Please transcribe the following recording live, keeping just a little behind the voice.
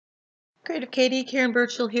Creative Katie, Karen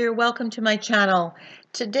Burchill here. Welcome to my channel.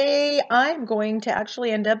 Today I'm going to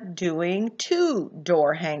actually end up doing two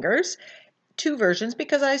door hangers, two versions,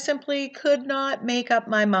 because I simply could not make up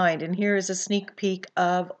my mind. And here is a sneak peek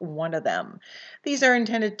of one of them. These are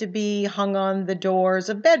intended to be hung on the doors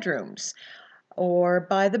of bedrooms or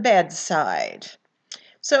by the bedside.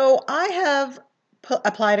 So I have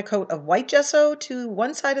applied a coat of white gesso to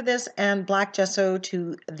one side of this and black gesso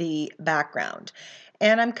to the background.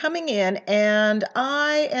 And I'm coming in and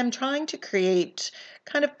I am trying to create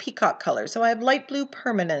kind of peacock colors. So I have light blue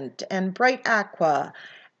permanent and bright aqua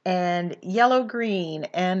and yellow green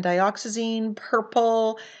and dioxazine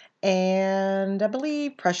purple and I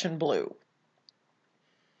believe Prussian blue.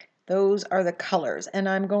 Those are the colors. And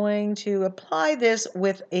I'm going to apply this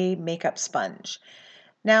with a makeup sponge.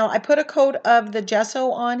 Now I put a coat of the gesso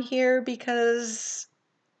on here because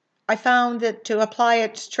I found that to apply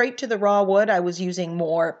it straight to the raw wood, I was using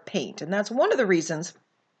more paint. And that's one of the reasons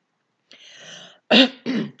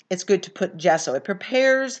it's good to put gesso. It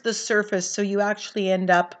prepares the surface so you actually end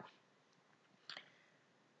up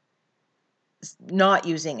not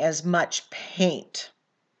using as much paint.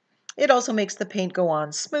 It also makes the paint go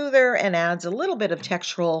on smoother and adds a little bit of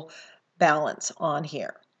textural balance on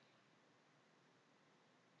here.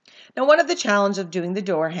 Now, one of the challenges of doing the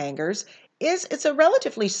door hangers is it's a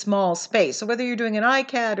relatively small space. So whether you're doing an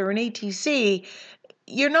iCAD or an ATC,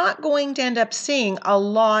 you're not going to end up seeing a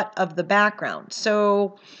lot of the background.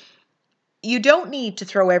 So you don't need to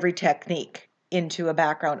throw every technique into a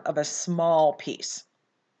background of a small piece.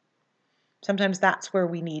 Sometimes that's where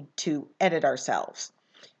we need to edit ourselves.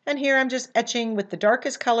 And here I'm just etching with the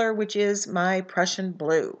darkest color, which is my Prussian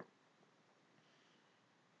blue.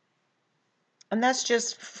 And that's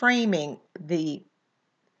just framing the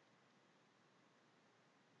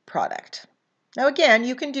product. Now again,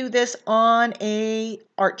 you can do this on a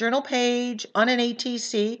art journal page, on an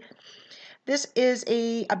ATC. This is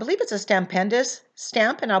I believe it's a Stampendous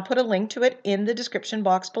stamp, and I'll put a link to it in the description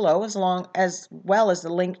box below, as well as the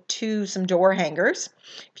link to some door hangers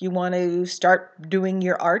if you want to start doing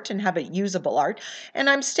your art and have it usable art. And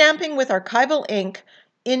I'm stamping with archival ink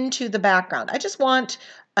into the background. I just want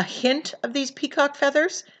a hint of these peacock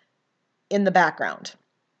feathers in the background.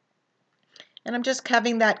 And I'm just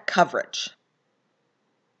having that coverage.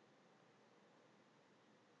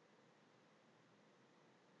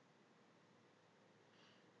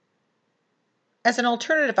 As an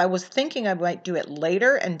alternative, I was thinking I might do it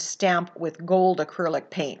later and stamp with gold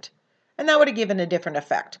acrylic paint. And that would have given a different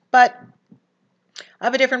effect. But I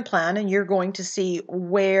have a different plan, and you're going to see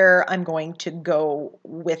where I'm going to go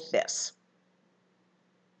with this.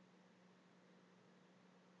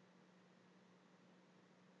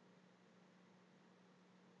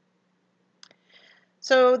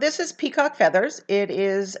 So this is Peacock Feathers. It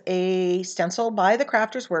is a stencil by the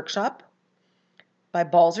Crafters Workshop by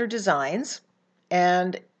Balzer Designs.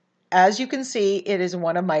 And as you can see, it is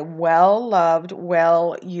one of my well-loved,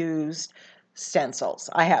 well-used stencils.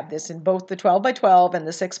 I have this in both the 12 by 12 and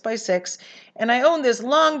the 6 by 6, and I owned this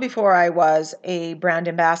long before I was a brand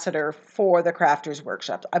ambassador for the Crafters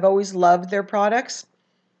Workshop. I've always loved their products.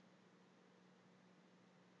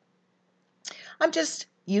 I'm just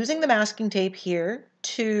using the masking tape here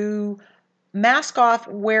to mask off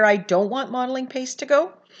where I don't want modeling paste to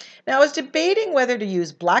go. Now, I was debating whether to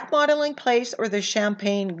use black modeling paste or the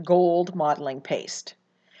champagne gold modeling paste.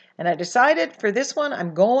 And I decided for this one,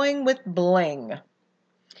 I'm going with bling.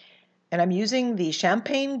 And I'm using the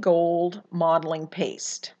champagne gold modeling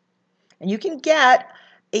paste. And you can get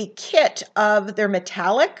a kit of their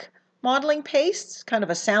metallic modeling pastes, kind of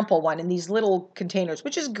a sample one in these little containers,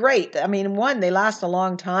 which is great. I mean, one, they last a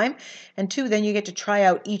long time, and two, then you get to try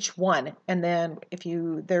out each one. And then if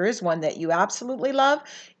there is one that you absolutely love,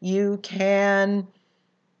 you can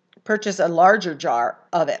purchase a larger jar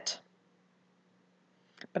of it.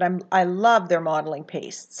 But I love their modeling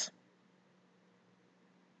pastes.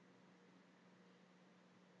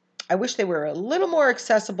 I wish they were a little more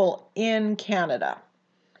accessible in Canada.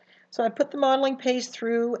 So I put the modeling paste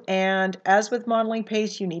through, and as with modeling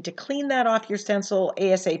paste, you need to clean that off your stencil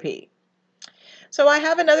ASAP. So I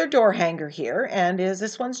have another door hanger here, and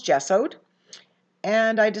this one's gessoed.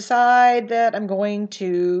 And I decide that I'm going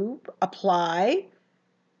to apply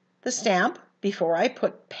the stamp before I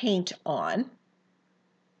put paint on.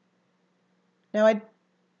 Now I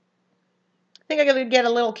think I'm going to get a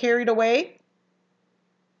little carried away.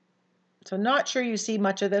 So not sure you see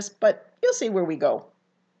much of this, but you'll see where we go.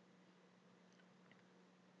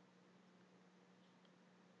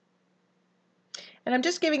 And I'm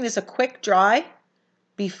just giving this a quick dry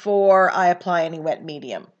before I apply any wet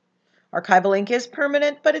medium. Archival ink is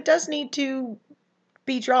permanent, but it does need to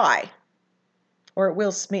be dry or it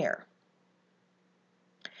will smear.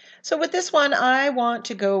 So with this one, I want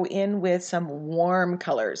to go in with some warm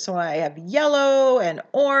colors. So I have yellow and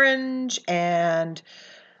orange and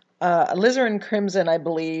alizarin crimson, I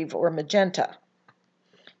believe, or magenta.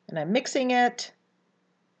 And I'm mixing it.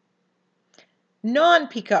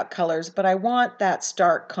 Non-peacock colors, but I want that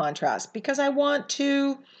stark contrast because I want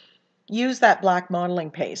to use that black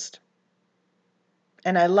modeling paste.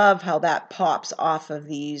 And I love how that pops off of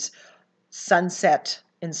these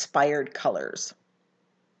sunset-inspired colors.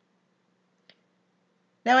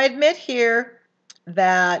 Now I admit here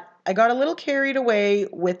that I got a little carried away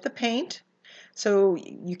with the paint, so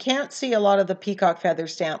you can't see a lot of the peacock feather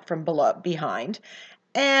stamp from behind,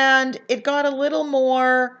 and it got a little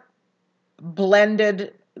more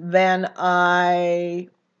blended than I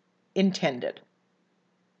intended.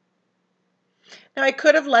 Now I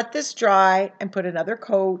could have let this dry and put another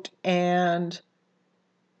coat and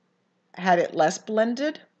had it less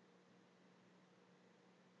blended.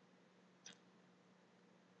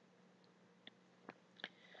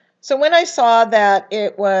 So when I saw that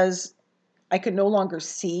I could no longer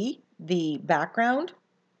see the background,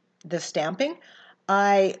 the stamping,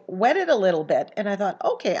 I wet it a little bit and I thought,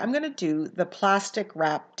 okay, I'm going to do the plastic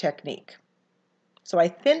wrap technique. So I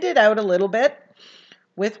thinned it out a little bit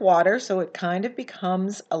with water so it kind of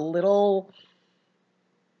becomes a little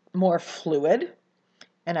more fluid.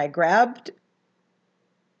 And I grabbed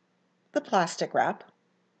the plastic wrap.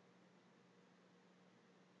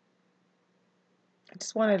 I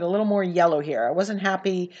just wanted a little more yellow here. I wasn't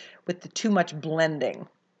happy with the too much blending.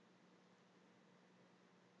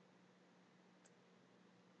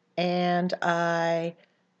 And I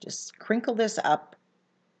just crinkle this up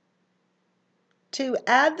to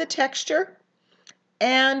add the texture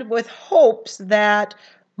and with hopes that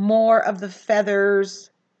more of the feathers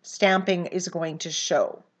stamping is going to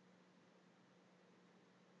show.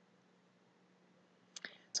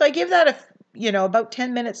 So I give that about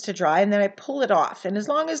 10 minutes to dry and then I pull it off. And as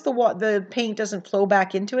long as the paint doesn't flow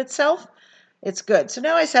back into itself, it's good. So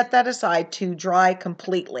now I set that aside to dry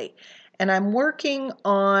completely. And I'm working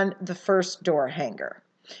on the first door hanger.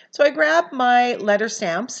 So I grab my letter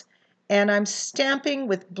stamps and I'm stamping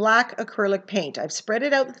with black acrylic paint. I've spread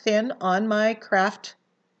it out thin on my craft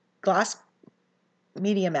glass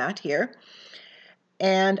media mat here.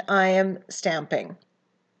 And I am stamping.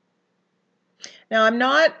 Now I'm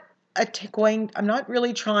not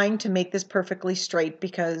really trying to make this perfectly straight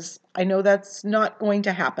because I know that's not going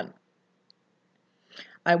to happen.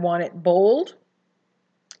 I want it bold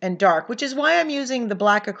and dark, which is why I'm using the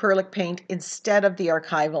black acrylic paint instead of the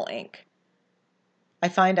archival ink. I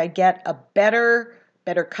find I get a better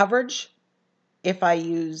coverage if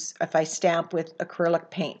I stamp with acrylic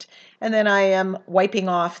paint. And then I am wiping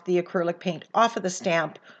off the acrylic paint off of the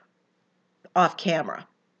stamp off camera.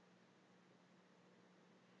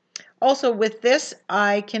 Also with this,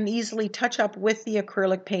 I can easily touch up with the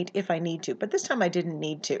acrylic paint if I need to, but this time I didn't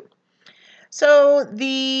need to. So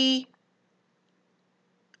the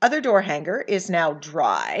other door hanger is now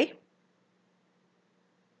dry.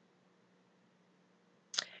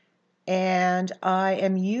 And I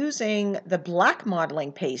am using the black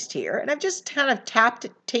modeling paste here, and I've just kind of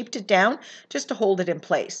taped it down just to hold it in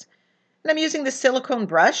place. And I'm using the silicone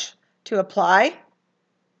brush to apply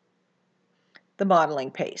the modeling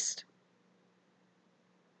paste.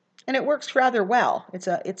 And it works rather well. It's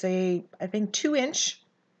a I think 2-inch.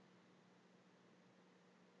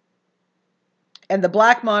 And the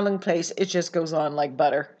black modeling paste, it just goes on like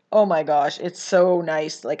butter. Oh my gosh, it's so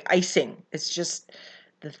nice, like icing. It's just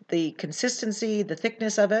the consistency, the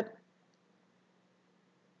thickness of it.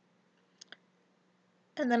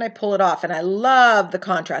 And then I pull it off and I love the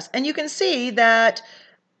contrast. And you can see that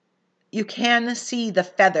you can see the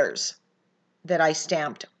feathers that I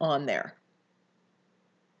stamped on there.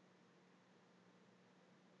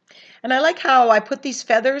 And I like how I put these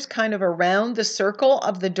feathers kind of around the circle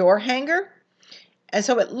of the door hanger. And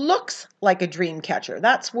so it looks like a dream catcher.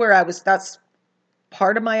 That's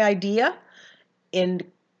part of my idea in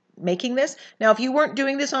making this. Now, if you weren't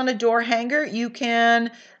doing this on a door hanger, you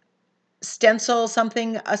can stencil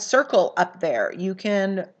a circle up there. You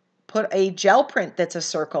can put a gel print that's a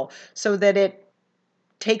circle so that it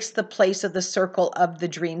takes the place of the circle of the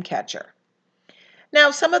dream catcher. Now,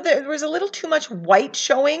 there was a little too much white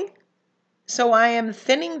showing, so I am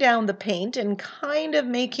thinning down the paint and kind of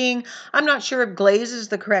making, I'm not sure if glaze is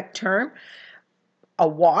the correct term, a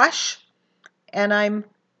wash, and I'm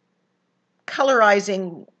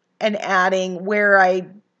colorizing and adding where I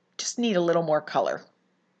just need a little more color.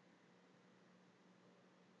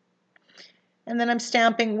 And then I'm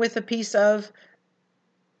stamping with a piece of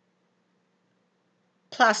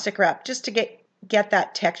plastic wrap just to get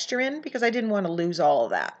that texture in, because I didn't want to lose all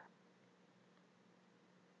of that.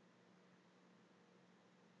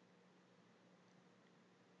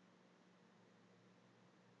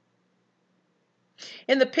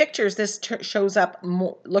 In the pictures, this shows up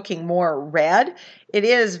looking more red. It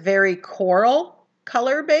is very coral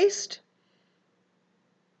color based.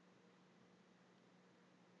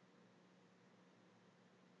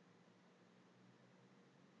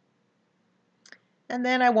 And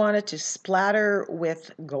then I wanted to splatter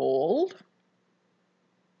with gold.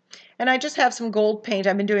 And I just have some gold paint.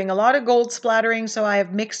 I've been doing a lot of gold splattering, so I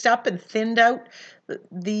have mixed up and thinned out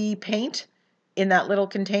the paint in that little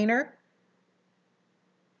container.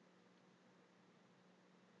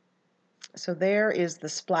 So there is the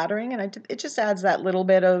splattering, and it just adds that little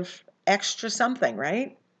bit of extra something,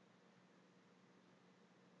 right?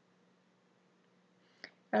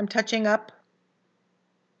 I'm touching up.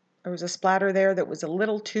 There was a splatter there that was a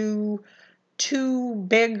little too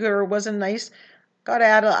big or wasn't nice. Got to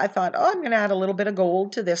add, I thought, oh, I'm going to add a little bit of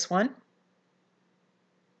gold to this one.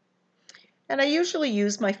 And I usually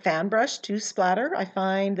use my fan brush to splatter. I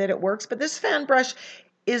find that it works, but this fan brush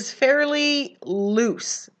is fairly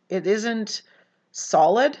loose. It isn't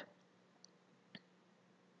solid,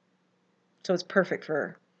 so it's perfect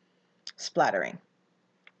for splattering.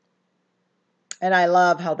 And I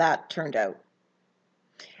love how that turned out.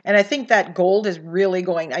 And I think that gold is really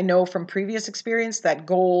going, I know from previous experience that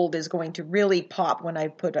gold is going to really pop when I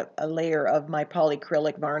put a layer of my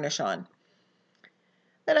polyacrylic varnish on.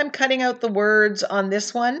 Then I'm cutting out the words on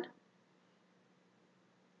this one,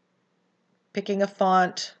 picking a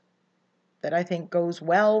font that I think goes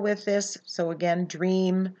well with this. So again,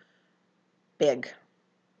 Dream Big.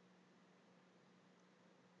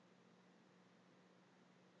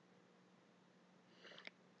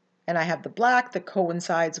 And I have the black that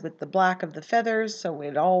coincides with the black of the feathers, so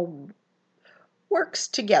it all works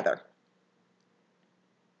together.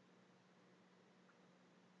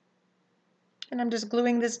 And I'm just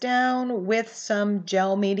gluing this down with some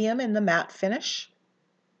gel medium in the matte finish.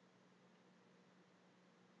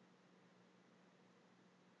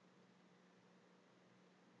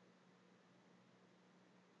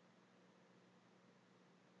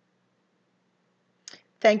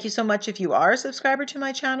 Thank you so much if you are a subscriber to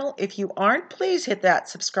my channel. If you aren't, please hit that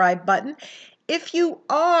subscribe button. If you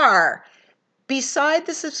are, beside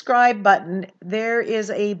the subscribe button, there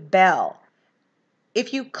is a bell.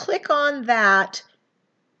 If you click on that,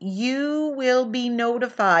 you will be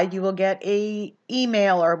notified. You will get an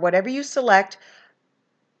email or whatever you select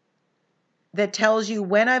that tells you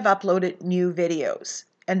when I've uploaded new videos.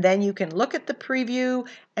 And then you can look at the preview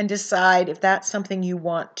and decide if that's something you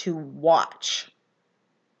want to watch.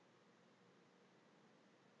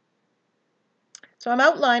 So I'm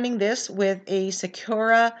outlining this with a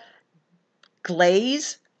Sakura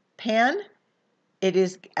glaze pen.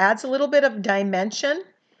 It adds a little bit of dimension.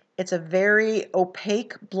 It's a very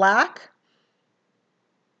opaque black,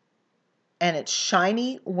 and it's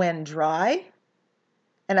shiny when dry.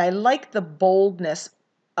 And I like the boldness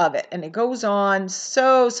of it, and it goes on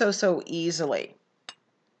so easily.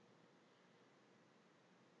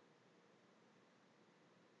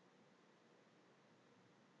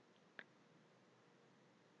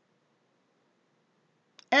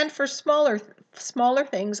 And for smaller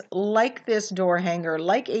things like this door hanger,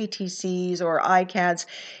 like ATCs or iCads,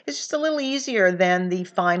 it's just a little easier than the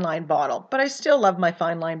fine line bottle. But I still love my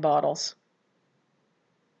fine line bottles.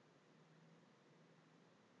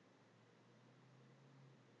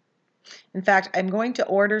 In fact, I'm going to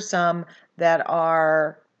order some that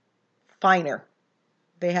are finer.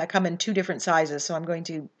 They come in 2 different sizes, so I'm going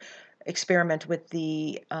to experiment with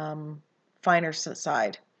the finer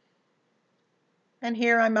side. And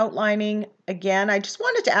here I'm outlining again. I just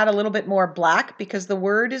wanted to add a little bit more black because the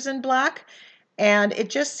word is in black, and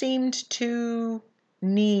it just seemed to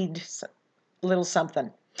need a little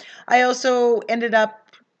something. I also ended up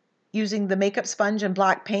using the makeup sponge and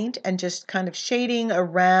black paint and just kind of shading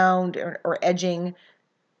around or edging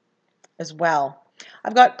as well.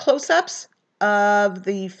 I've got close-ups of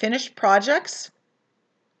the finished projects.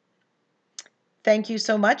 Thank you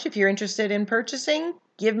so much. If you're interested in purchasing,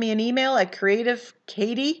 give me an email at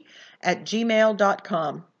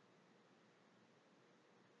creativekatie@gmail.com.